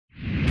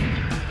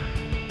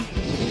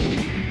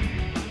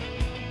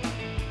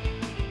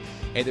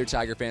Hey there,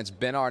 Tiger fans.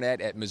 Ben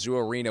Arnett at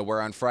Mizzou Arena,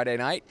 where on Friday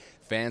night,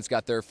 fans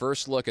got their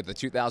first look at the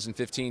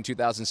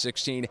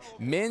 2015-2016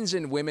 men's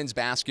and women's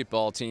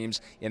basketball teams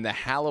in the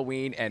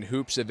Halloween and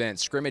Hoops event.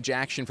 Scrimmage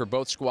action for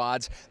both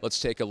squads. Let's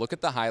take a look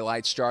at the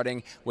highlights,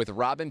 starting with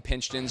Robin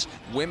Pinchton's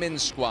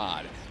women's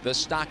squad. The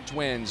Stock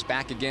Twins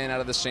back again out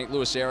of the St.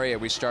 Louis area.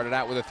 We started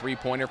out with a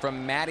three-pointer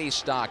from Maddie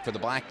Stock for the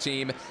black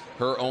team.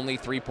 Her only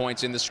 3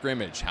 points in the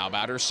scrimmage. How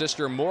about her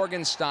sister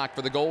Morgan Stock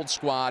for the gold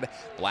squad?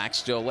 Black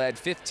still led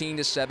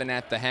 15-7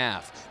 at the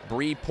half.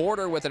 Bree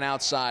Porter with an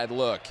outside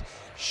look.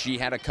 She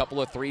had a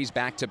couple of threes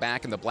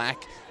back-to-back, and the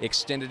Black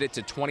extended it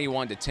to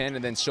 21-10.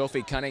 And then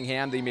Sophie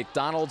Cunningham, the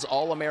McDonald's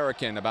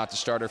All-American, about to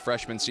start her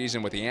freshman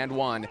season with the and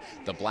one.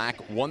 The Black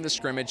won the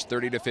scrimmage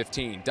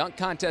 30-15. Dunk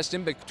contest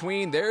in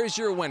between. There's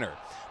your winner.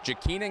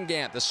 Jakeenan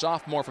Gant, the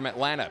sophomore from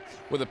Atlanta,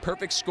 with a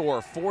perfect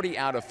score, 40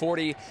 out of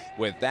 40,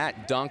 with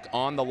that dunk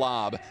on the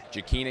lob.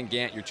 Jakeenan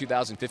Gant, your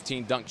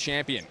 2015 dunk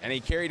champion, and he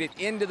carried it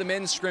into the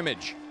men's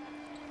scrimmage.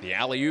 The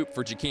alley-oop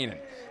for Jakeenan.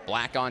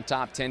 Black on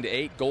top,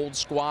 10-8. Gold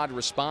squad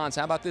responds.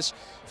 How about this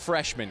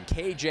freshman,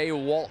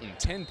 KJ Walton?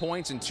 10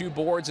 points and 2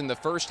 boards in the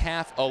first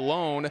half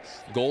alone.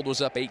 Gold was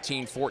up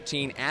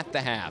 18-14 at the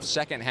half.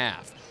 Second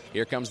half,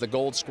 here comes the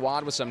gold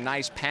squad with some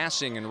nice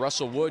passing, and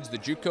Russell Woods, the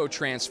JUCO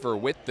transfer,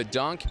 with the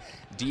dunk.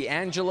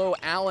 D'Angelo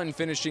Allen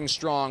finishing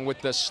strong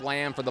with the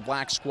slam for the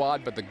black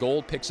squad, but the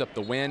gold picks up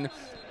the win,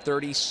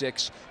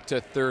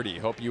 36-30.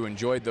 Hope you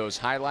enjoyed those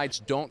highlights.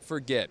 Don't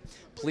forget,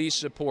 please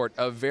support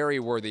a very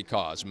worthy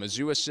cause.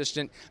 Mizzou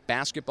assistant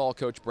basketball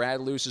coach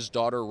Brad Luce's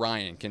daughter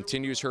Ryan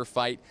continues her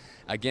fight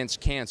against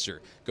cancer.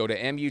 Go to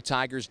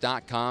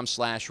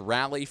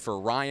mutigers.com/rally for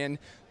Ryan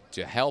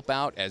to help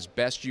out as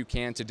best you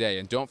can today.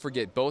 And don't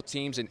forget, both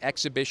teams in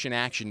exhibition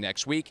action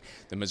next week.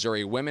 The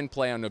Missouri women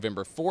play on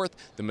November 4th,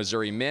 the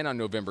Missouri men on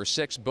November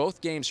 6th.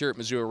 Both games here at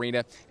Mizzou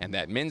Arena, and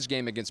that men's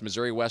game against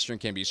Missouri Western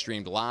can be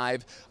streamed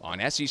live on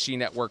SEC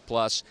Network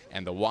Plus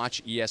and the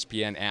Watch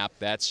ESPN app.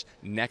 That's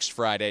next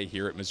Friday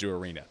here at Mizzou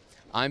Arena.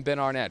 I'm Ben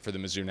Arnett for the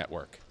Mizzou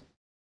Network.